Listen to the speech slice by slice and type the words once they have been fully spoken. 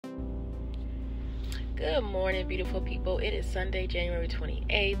Good morning, beautiful people. It is Sunday, January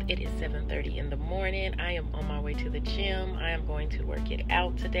 28th. It is 7:30 in the morning. I am on my way to the gym. I am going to work it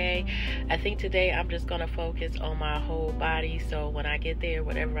out today. I think today I'm just going to focus on my whole body. So when I get there,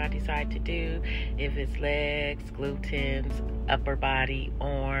 whatever I decide to do, if it's legs, glutes, upper body,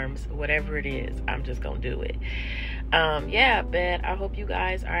 arms, whatever it is, I'm just going to do it. But I hope you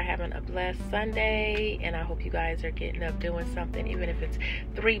guys are having a blessed Sunday, and I hope you guys are getting up doing something, even if it's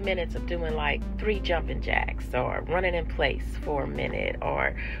 3 minutes of doing like 3 jumping jacks or running in place for a minute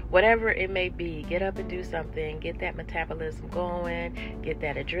or whatever it may be. Get up and do something. Get that metabolism going, get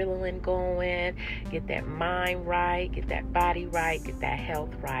that adrenaline going, get that mind right, get that body right, get that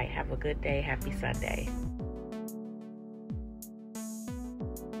health right. Have a good day. Happy Sunday.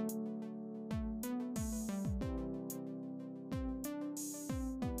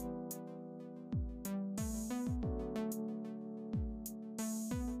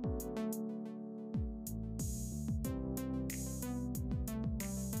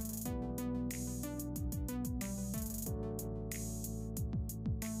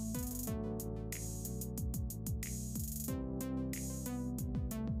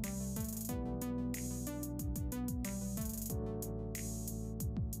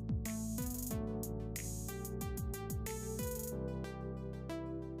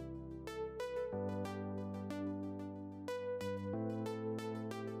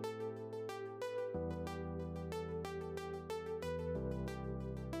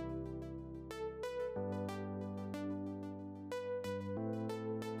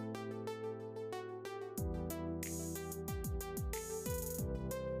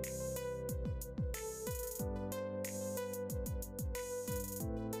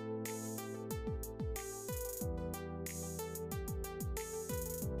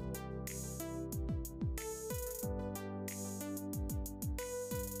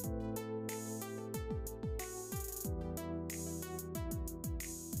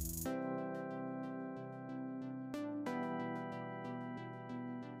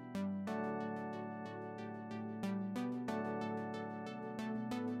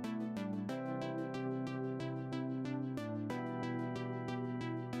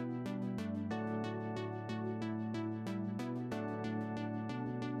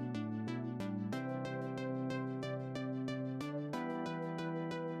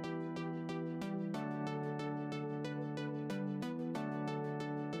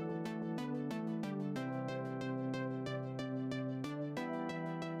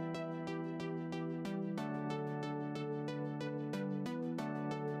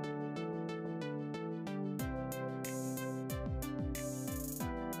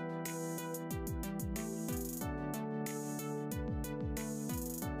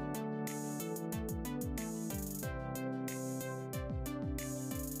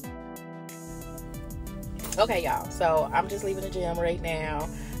 Okay, y'all, so I'm just leaving the gym right now.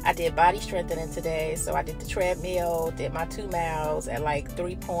 I did body strengthening today, so I did the treadmill, did my 2 miles at like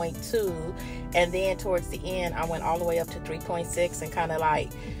 3.2, and then towards the end I went all the way up to 3.6 and kind of like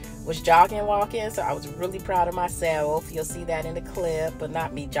was jogging walking. So I was really proud of myself. You'll see that in the clip, but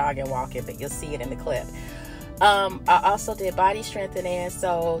not me jogging walking, but you'll see it in the clip. I also did body strengthening,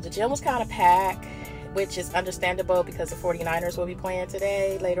 so the gym was kind of packed, which is understandable because the 49ers will be playing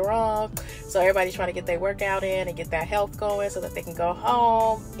today later on. So everybody's trying to get their workout in and get that health going so that they can go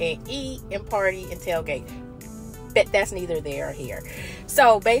home and eat and party and tailgate. But that's neither there or here.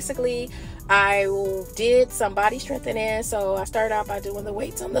 So basically, I did some body strengthening. So I started out by doing the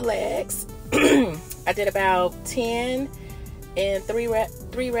weights on the legs. I did about 10 and 3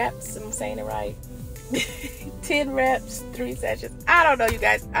 reps. Am I saying it right? 10 reps, 3 sessions. I don't know, you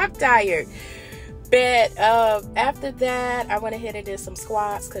guys. I'm tired. But after that, I went ahead and did some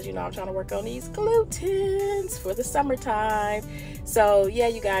squats because, you know, I'm trying to work on these glutes for the summertime. So, yeah,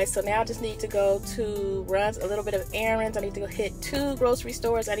 you guys. So now I just need to go to run a little bit of errands. I need to go hit 2 grocery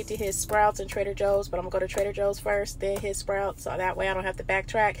stores. I need to hit Sprouts and Trader Joe's, but I'm going to go to Trader Joe's first, then hit Sprouts. So that way I don't have to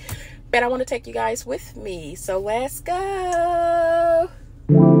backtrack. But I want to take you guys with me. So let's go.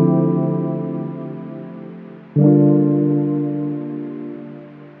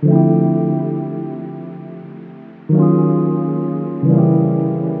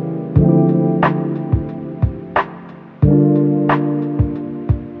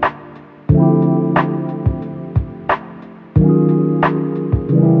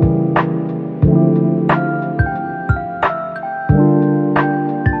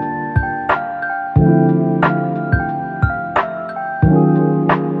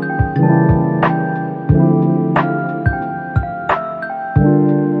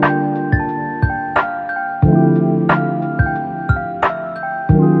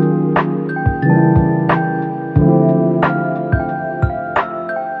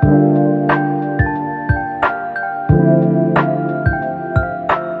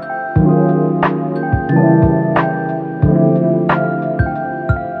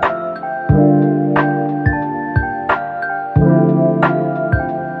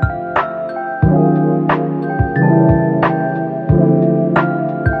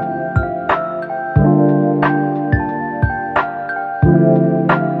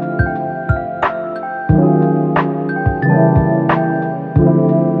 you.